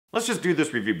Let's just do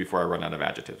this review before I run out of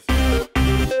adjectives.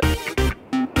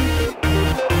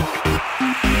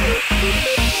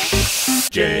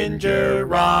 Ginger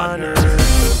Runner.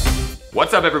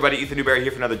 What's up everybody, Ethan Newberry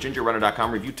here for another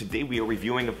GingerRunner.com review. Today we are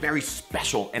reviewing a very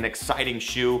special and exciting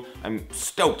shoe. I'm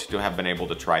stoked to have been able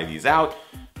to try these out.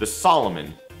 The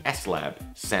Salomon S-LAB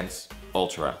Sense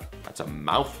Ultra. That's a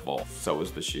mouthful. So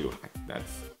is the shoe.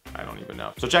 I don't even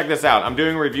know. So check this out. I'm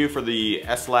doing a review for the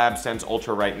S-LAB Sense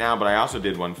Ultra right now, but I also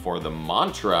did one for the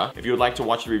Mantra. If you would like to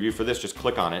watch the review for this, just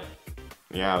click on it.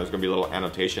 Yeah, there's gonna be a little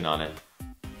annotation on it.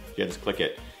 Yeah, just click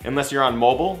it. Unless you're on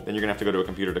mobile, then you're gonna have to go to a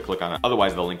computer to click on it.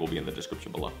 Otherwise, the link will be in the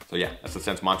description below. So yeah, that's the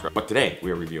Sense Mantra. But today,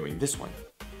 we are reviewing this one,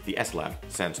 the S-LAB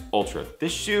Sense Ultra.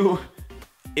 This shoe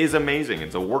is amazing.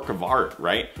 It's a work of art,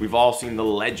 right? We've all seen the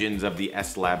legends of the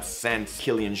S-LAB Sense,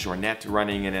 Kilian Jornet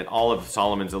running in it, all of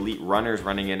Salomon's elite runners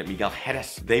running in it, Miguel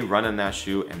Jerez. They run in that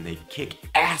shoe and they kick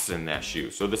ass in that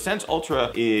shoe. So the Sense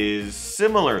Ultra is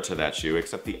similar to that shoe,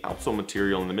 except the outsole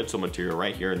material and the midsole material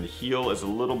right here and the heel is a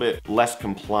little bit less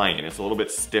compliant. It's a little bit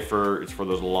stiffer. It's for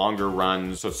those longer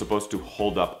runs. So it's supposed to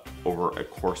hold up over a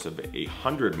course of a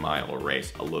 100-mile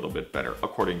race a little bit better,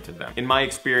 according to them. In my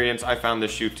experience, I found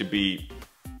this shoe to be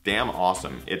damn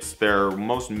awesome. It's their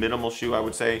most minimal shoe, I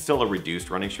would say. Still a reduced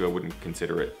running shoe. I wouldn't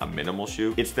consider it a minimal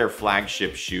shoe. It's their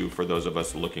flagship shoe for those of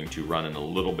us looking to run in a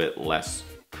little bit less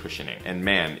cushioning. And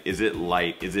man, is it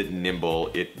light, is it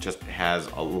nimble? It just has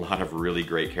a lot of really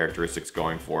great characteristics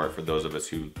going for it for those of us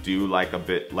who do like a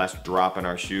bit less drop in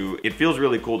our shoe. It feels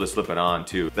really cool to slip it on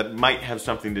too. That might have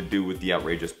something to do with the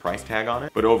outrageous price tag on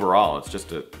it, but overall, it's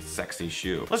just a sexy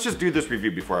shoe. Let's just do this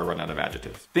review before I run out of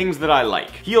adjectives. Things that I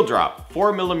like. Heel drop,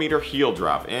 4mm heel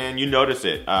drop, and you notice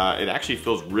it. It actually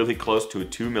feels really close to a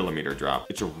 2mm drop.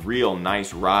 It's a real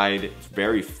nice ride. It's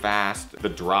very fast. The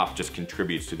drop just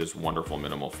contributes to this wonderful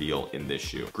minimal feel in this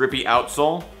shoe. Grippy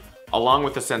outsole. Along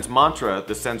with the Sense Mantra,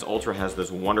 the Sense Ultra has this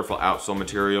wonderful outsole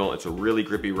material. It's a really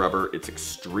grippy rubber. It's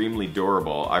extremely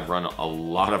durable. I've run a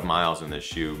lot of miles in this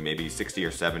shoe, maybe 60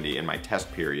 or 70 in my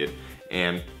test period,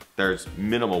 and there's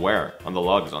minimal wear on the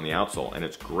lugs on the outsole, and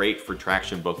it's great for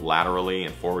traction both laterally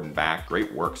and forward and back.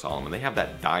 Great work, Salomon. They have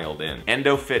that dialed in.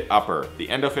 Endofit upper. The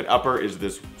Endofit upper is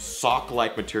this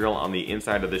sock-like material on the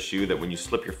inside of the shoe that when you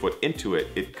slip your foot into it,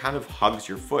 it kind of hugs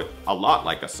your foot a lot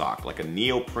like a sock, like a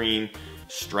neoprene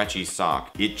stretchy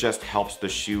sock. It just helps the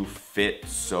shoe fit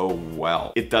so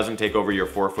well. It doesn't take over your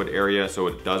forefoot area, so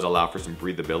it does allow for some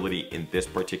breathability in this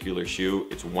particular shoe.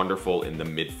 It's wonderful in the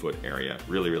midfoot area.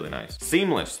 Really, really nice.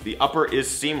 Seamless. The upper is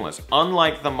seamless.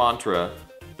 Unlike the Mantra,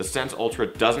 the Sense Ultra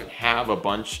doesn't have a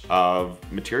bunch of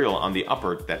material on the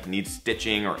upper that needs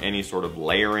stitching or any sort of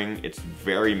layering. It's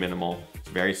very minimal. It's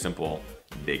very simple.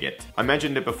 Dig it. I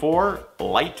mentioned it before,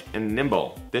 light and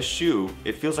nimble. This shoe,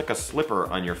 it feels like a slipper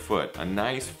on your foot. A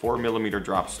nice 4mm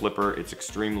drop slipper. It's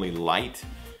extremely light.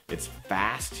 It's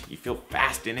fast. You feel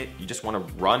fast in it. You just want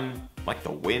to run like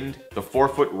the wind. The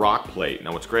forefoot rock plate.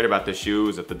 Now what's great about this shoe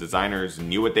is that the designers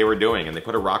knew what they were doing and they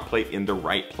put a rock plate in the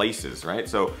right places, right?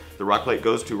 So the rock plate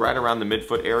goes to right around the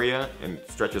midfoot area and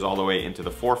stretches all the way into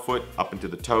the forefoot, up into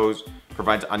the toes,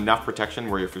 provides enough protection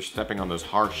where if you're stepping on those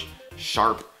harsh,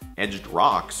 sharp, edged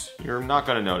rocks, you're not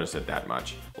gonna notice it that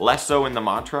much. Less so in the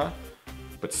Mantra,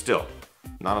 but still,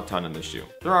 not a ton in this shoe.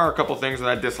 There are a couple things that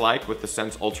I dislike with the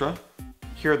Sense Ultra.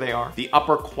 Here they are. The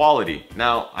upper quality.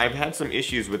 Now, I've had some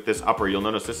issues with this upper. You'll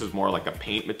notice this is more like a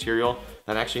paint material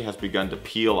that actually has begun to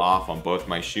peel off on both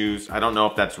my shoes. I don't know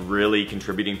if that's really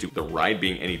contributing to the ride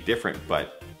being any different,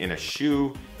 but in a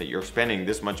shoe that you're spending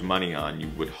this much money on, you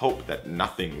would hope that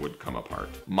nothing would come apart.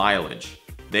 Mileage.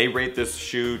 They rate this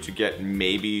shoe to get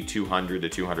maybe 200 to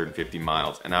 250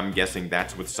 miles, and I'm guessing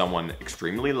that's with someone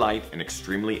extremely light and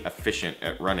extremely efficient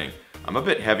at running. I'm a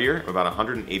bit heavier, about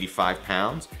 185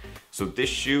 pounds, so this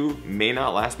shoe may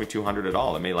not last me 200 at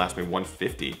all. It may last me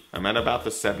 150. I'm at about the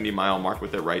 70-mile mark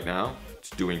with it right now. It's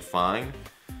doing fine.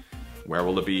 Where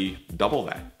will it be double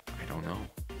that? I don't know.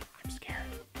 I'm scared.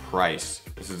 Price.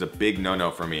 This is a big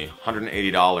no-no for me.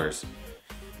 $180.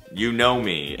 You know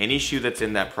me. Any shoe that's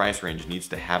in that price range needs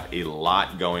to have a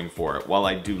lot going for it. While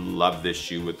I do love this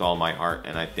shoe with all my heart,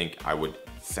 and I think I would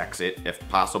sex it if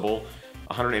possible,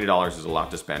 $180 is a lot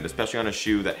to spend, especially on a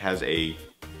shoe that has a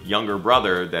younger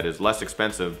brother that is less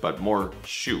expensive but more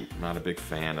shoe. I'm not a big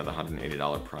fan of the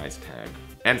 $180 price tag.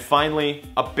 And finally,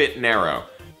 a bit narrow.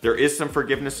 There is some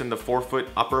forgiveness in the forefoot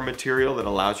upper material that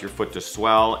allows your foot to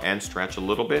swell and stretch a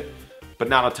little bit, but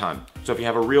not a ton. So if you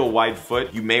have a real wide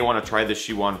foot, you may want to try this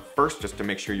shoe on first just to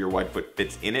make sure your wide foot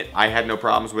fits in it. I had no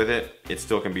problems with it. It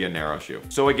still can be a narrow shoe.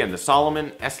 So again, the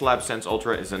Salomon S-LAB Sense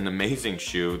Ultra is an amazing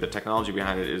shoe. The technology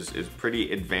behind it is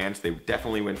pretty advanced. They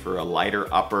definitely went for a lighter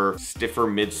upper, stiffer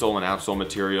midsole and outsole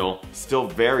material, still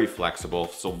very flexible,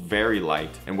 still very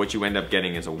light. And what you end up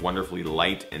getting is a wonderfully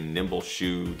light and nimble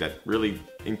shoe that really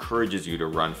encourages you to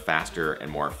run faster and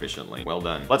more efficiently. Well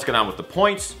done. Let's get on with the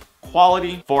points.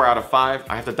 Quality, 4 out of 5.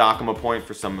 I have to dock them a point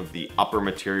for some of the upper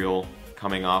material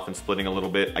coming off and splitting a little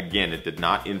bit. Again, it did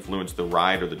not influence the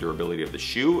ride or the durability of the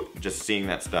shoe. Just seeing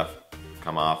that stuff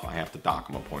come off, I have to dock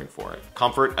them a point for it.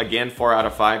 Comfort, again, 4 out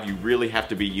of 5. You really have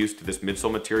to be used to this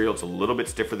midsole material. It's a little bit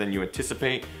stiffer than you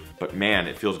anticipate, but man,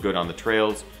 it feels good on the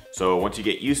trails. So once you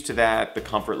get used to that, the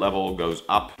comfort level goes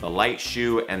up. The light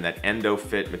shoe and that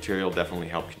Endofit material definitely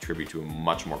help contribute to a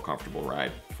much more comfortable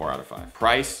ride. 4 out of 5.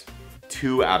 Price,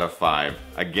 2 out of 5.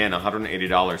 Again,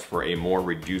 $180 for a more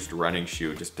reduced running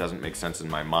shoe just doesn't make sense in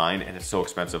my mind, and it's so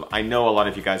expensive. I know a lot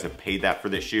of you guys have paid that for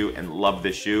this shoe and love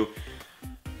this shoe.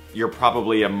 You're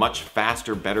probably a much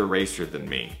faster, better racer than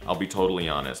me. I'll be totally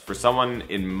honest. For someone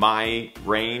in my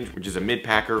range, which is a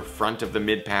mid-packer, front of the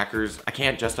mid-packers, I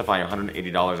can't justify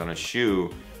 $180 on a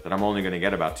shoe that I'm only gonna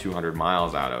get about 200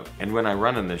 miles out of. And when I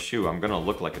run in this shoe, I'm gonna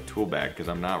look like a tool bag because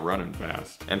I'm not running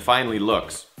fast. And finally,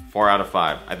 looks. 4 out of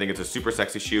 5. I think it's a super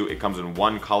sexy shoe. It comes in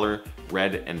one color,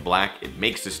 red and black. It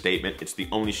makes a statement. It's the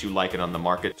only shoe like it on the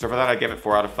market. So for that, I give it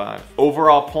 4 out of 5.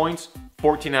 Overall points,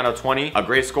 14 out of 20. A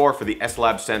great score for the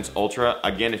S-LAB Sense Ultra.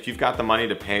 Again, if you've got the money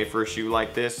to pay for a shoe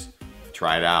like this,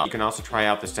 try it out. You can also try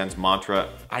out the Sense Mantra.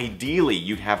 Ideally,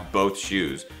 you'd have both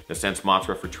shoes. The Sense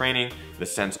Mantra for training, the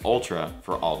Sense Ultra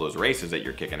for all those races that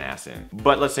you're kicking ass in.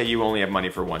 But let's say you only have money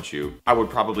for one shoe. I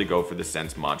would probably go for the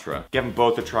Sense Mantra. Give them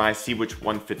both a try, see which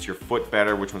one fits your foot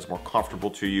better, which one's more comfortable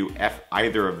to you, if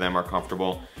either of them are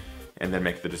comfortable, and then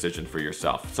make the decision for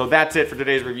yourself. So that's it for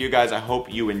today's review, guys. I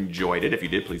hope you enjoyed it. If you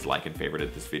did, please like and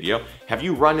favorite this video. Have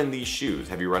you run in these shoes?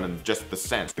 Have you run in just the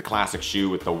Sense, the classic shoe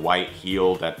with the white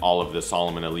heel that all of the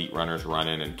Salomon Elite runners run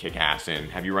in and kick ass in?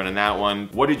 Have you run in that one?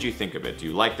 What did you think of it? Do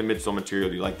you like the midsole material?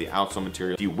 Do you like the outsole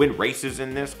material? Do you win races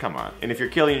in this? Come on. And if you're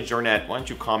Killian Jornet, why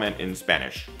don't you comment in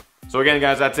Spanish? So again,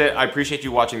 guys, that's it. I appreciate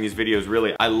you watching these videos,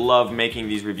 really. I love making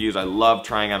these reviews. I love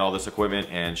trying out all this equipment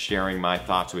and sharing my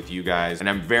thoughts with you guys. And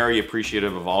I'm very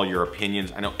appreciative of all your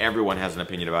opinions. I know everyone has an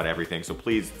opinion about everything, so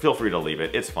please feel free to leave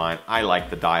it. It's fine. I like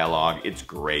the dialogue. It's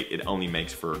great. It only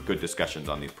makes for good discussions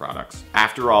on these products.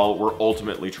 After all, we're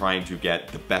ultimately trying to get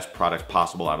the best product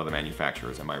possible out of the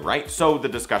manufacturers, am I right? So the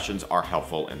discussions are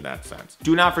helpful in that sense.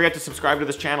 Do not forget to subscribe to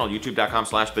this channel,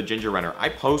 youtube.com/thegingerrunner. I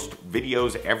post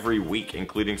videos every week,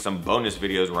 including some bonus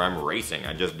videos where I'm racing.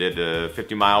 I just did a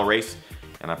 50-mile race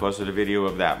and I posted a video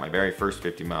of that, my very first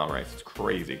 50-mile race. It's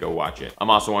crazy, go watch it.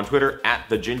 I'm also on Twitter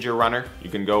 @thegingerrunner.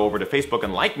 You can go over to Facebook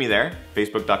and like me there,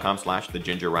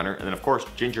 facebook.com/thegingerrunner, and then of course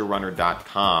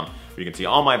gingerrunner.com, where you can see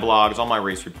all my blogs, all my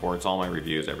race reports, all my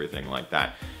reviews, everything like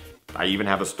that. I even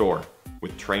have a store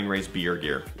with train race beer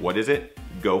gear. What is it?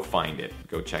 Go find it,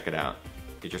 go check it out.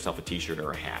 Get yourself a t-shirt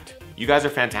or a hat. You guys are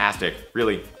fantastic.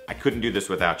 Really, I couldn't do this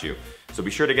without you. So be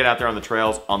sure to get out there on the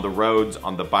trails, on the roads,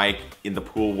 on the bike, in the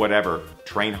pool, whatever.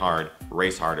 Train hard,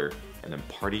 race harder, and then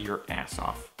party your ass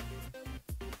off.